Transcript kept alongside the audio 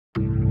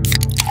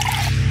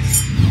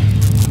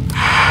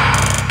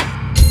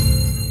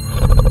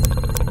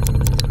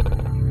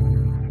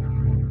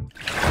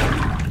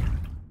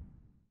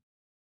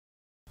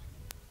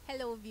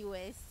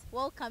viewers,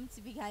 welcome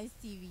to Bighans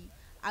TV.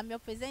 I'm your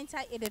presenter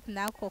Edith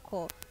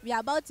Nakoko. We are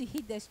about to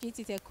hit the street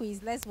with a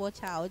quiz. Let's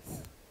watch out.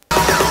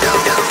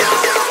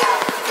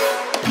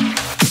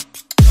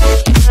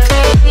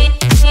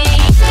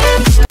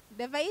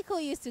 The vehicle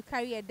used to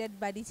carry a dead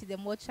body to the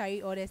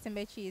mortuary or the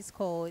cemetery is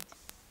called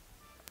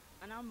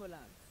an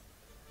ambulance.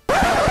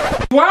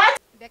 What?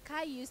 The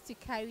car used to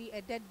carry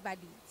a dead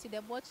body to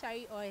the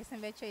mortuary or a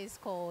cemetery is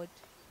called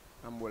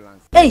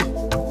ambulance. Hey,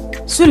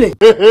 Sule.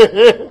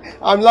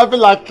 I'm laughing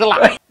like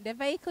clown. The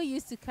vehicle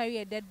used to carry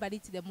a dead body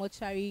to the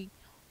mortuary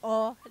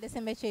or the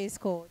cemetery is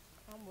called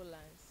ambulance.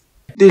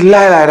 They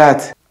lie like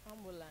that.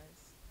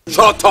 Ambulance.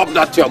 Shut up,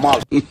 that's your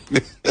mouth.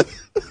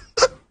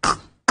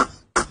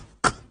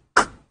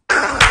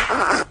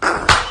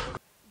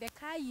 The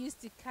car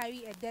used to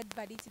carry a dead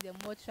body to the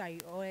mortuary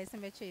or a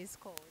cemetery is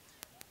called.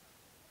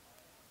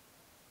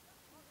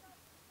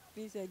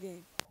 Please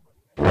again.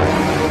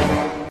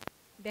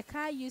 The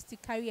car used to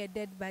carry a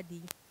dead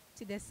body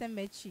to the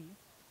cemetery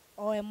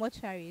or a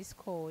mortuary is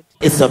called.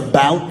 It's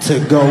about to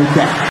go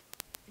down.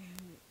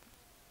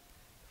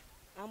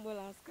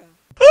 Ambulance car.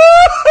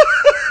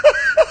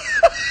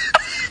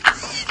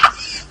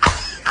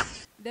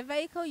 The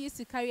vehicle used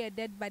to carry a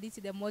dead body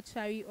to the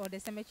mortuary or the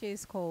cemetery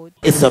is called.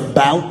 It's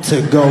about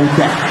to go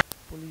down.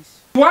 Police.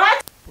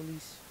 What?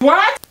 Police.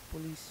 What?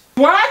 Police.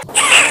 What?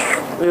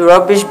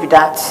 Rubbish be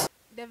that.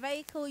 The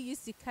vehicle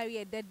used to carry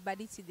a dead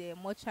body to the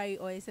mortuary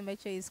or a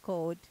cemetery is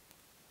called.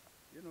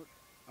 You know,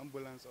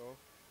 ambulance or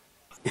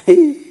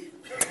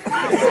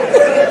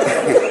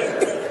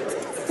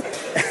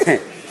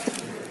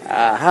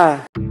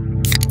Aha.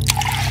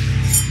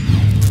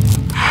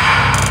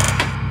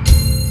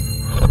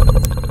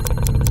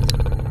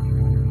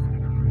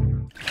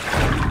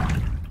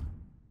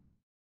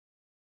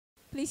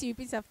 Please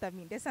repeat after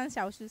me. The sun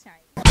shall soon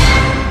shine.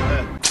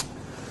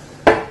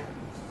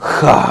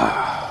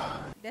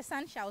 The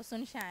sun shall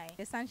soon shine.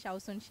 The sun shall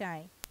soon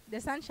shine.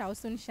 The sun shall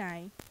soon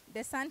shine.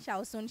 The sun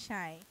shall soon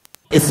shine.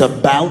 It's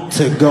about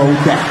to go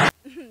down.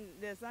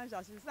 The sun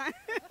shall shine.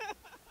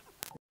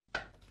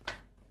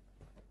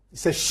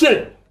 it's a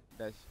shame.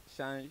 The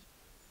shine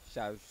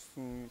shall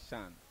soon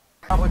shine.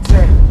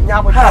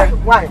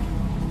 Why?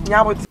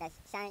 The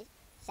shine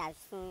shall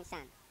soon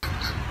shine.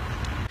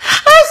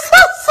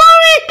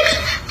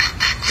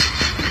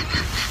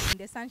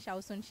 The sun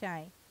shall soon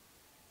shine.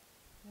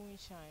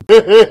 Moonshine.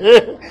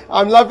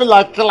 I'm laughing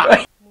like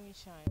clown.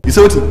 Moonshine. You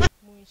see what?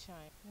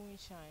 Moonshine.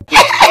 Moonshine.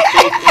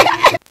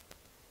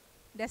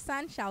 The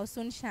sun shall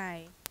soon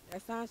shine. The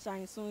sun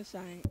shines,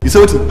 sunshine. You see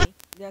what?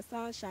 The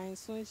sun shines,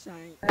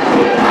 sunshine.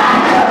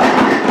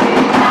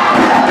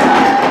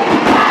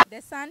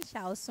 The sun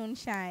shall soon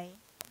shine.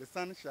 The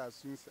sun shall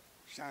soon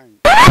shine.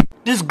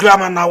 This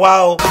grammar now,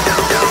 wow.